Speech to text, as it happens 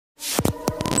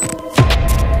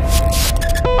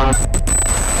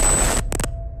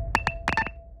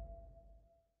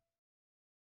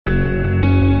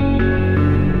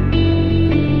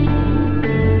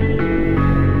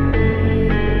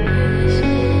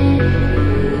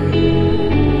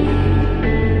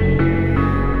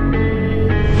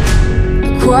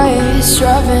is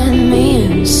driving me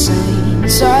insane.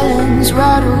 Silence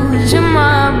rattles in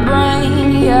my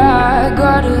brain. Yeah, I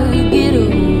gotta get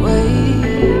away.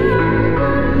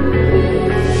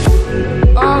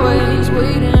 Always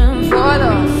waiting for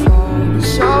the fall,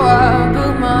 so I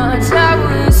built my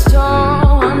towers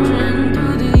tall, wandering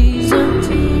through these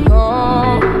empty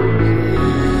halls.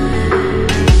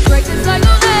 Break the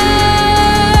cycle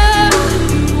now,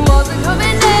 walls are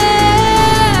coming down.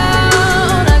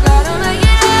 I gotta make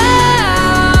it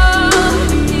out.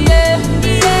 Yeah,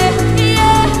 yeah,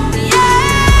 yeah, yeah.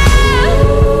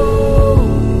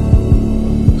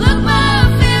 Look my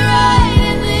fear right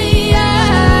in the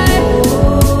eye.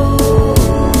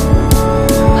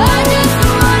 I just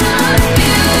wanna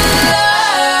feel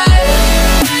alive.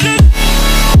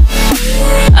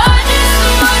 I just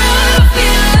wanna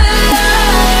feel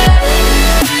alive.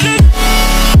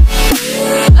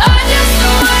 I just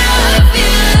wanna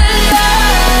feel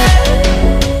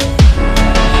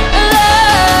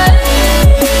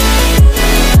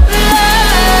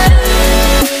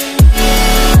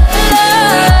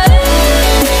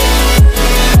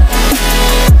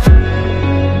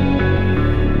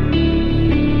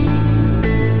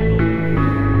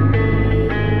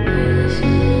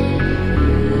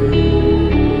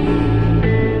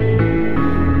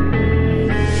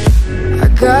I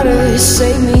gotta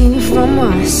save me from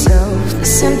myself.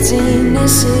 This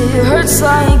emptiness, it hurts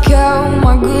like hell.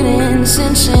 My good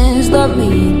intentions let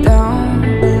me down.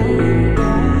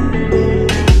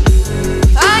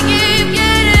 I keep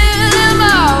getting in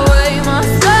my way. My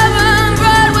stubborn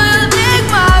pride will dig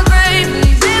my grave.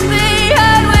 Please hit me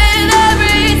hard with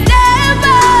every step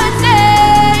I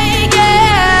take.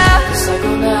 Yeah, the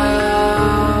cycle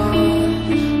now,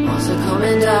 walls are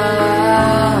coming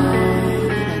down.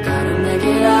 I gotta make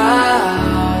it out.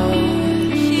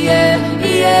 Yeah,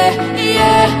 yeah,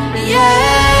 yeah, yeah.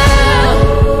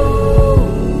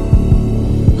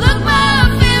 Look my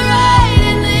fear right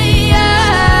in the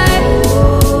eye.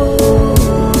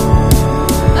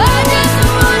 I just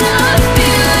wanna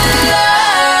feel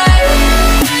alive.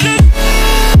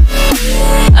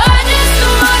 I just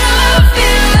wanna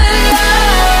feel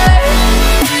alive.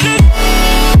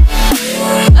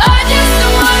 I just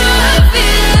wanna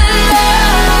feel alive.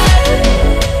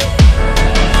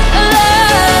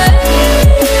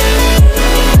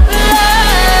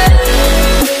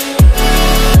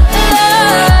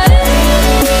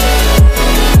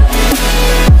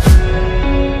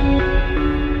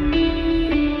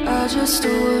 I just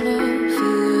wanna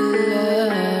feel alive.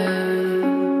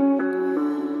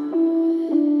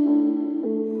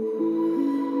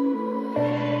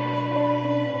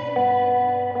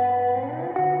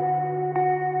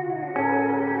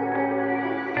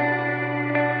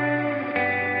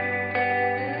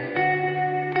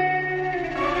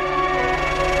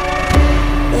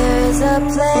 There is a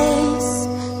place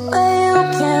where you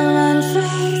can run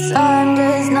free. Time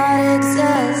does not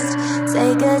exist.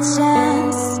 Take a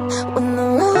chance when the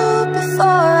road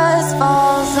before us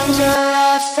falls under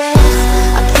our face.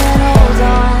 I can't hold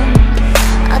on.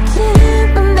 I can't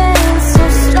remain so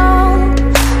strong.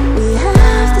 We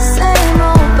have the same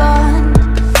old bond,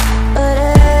 but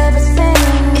everything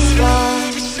is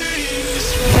gone.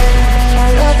 My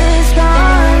love is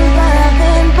gone, but I've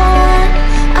been born.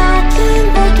 I can't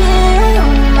make it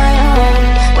on my own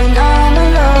when I'm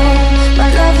alone. My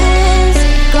love is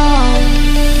gone.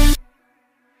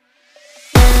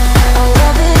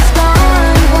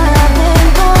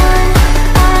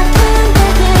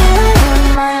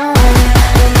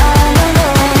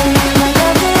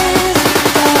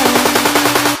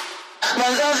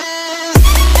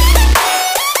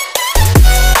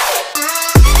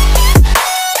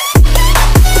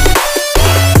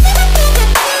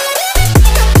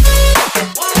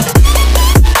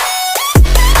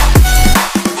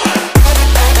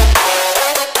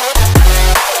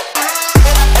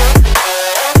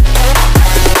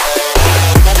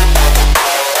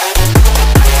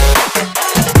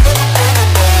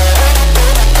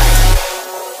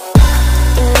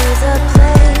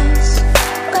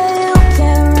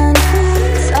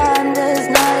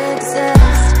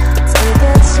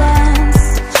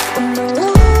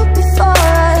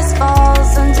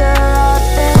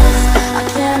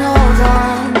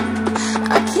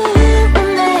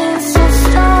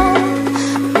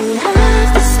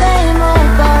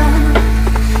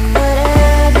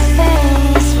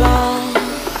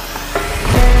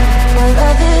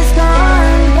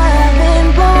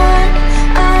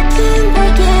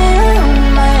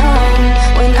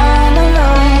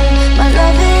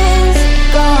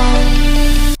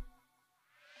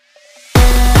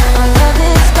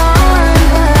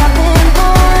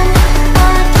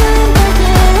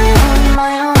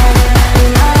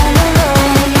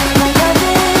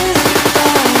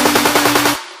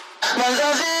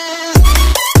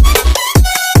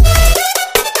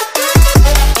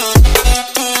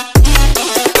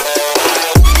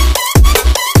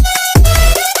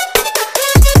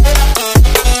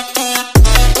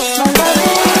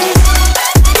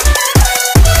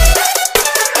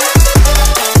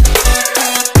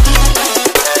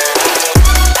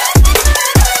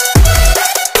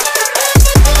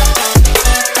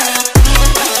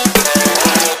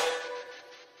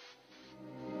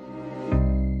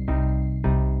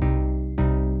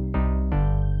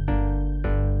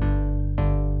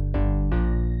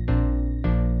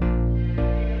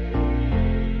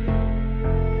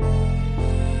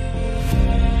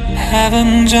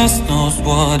 Heaven just knows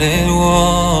what it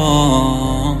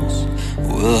wants.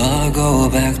 Will I go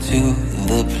back to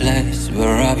the place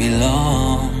where I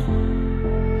belong?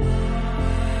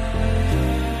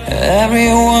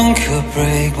 Everyone could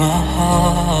break my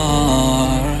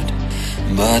heart,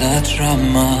 but I try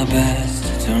my best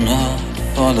to not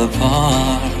fall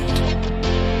apart.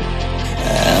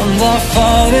 And I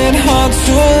find it hard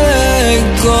to let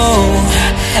go.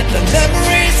 The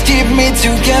memories keep me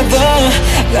together.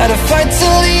 Gotta fight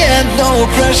till the end, no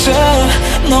pressure,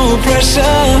 no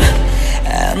pressure.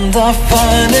 And I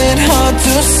find it hard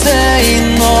to say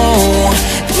no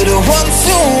to the ones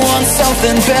who want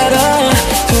something better,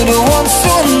 to the ones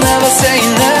who never say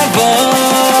never.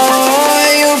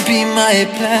 You'll be my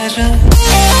pleasure.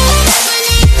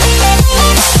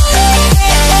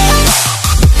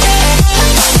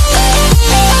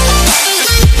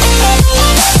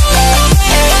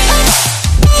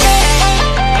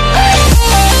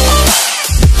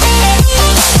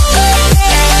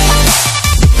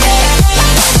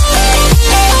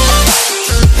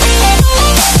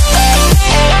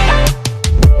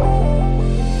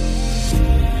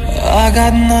 I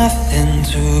got nothing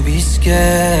to be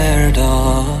scared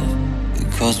of,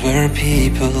 because where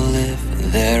people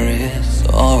live, there is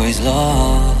always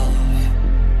love.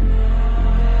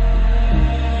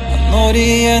 I know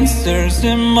the answers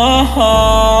in my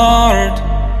heart,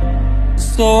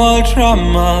 so I'll try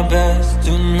my best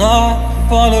to not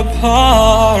fall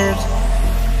apart.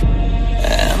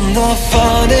 And I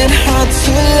find it hard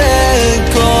to let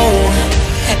go.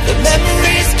 The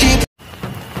memories keep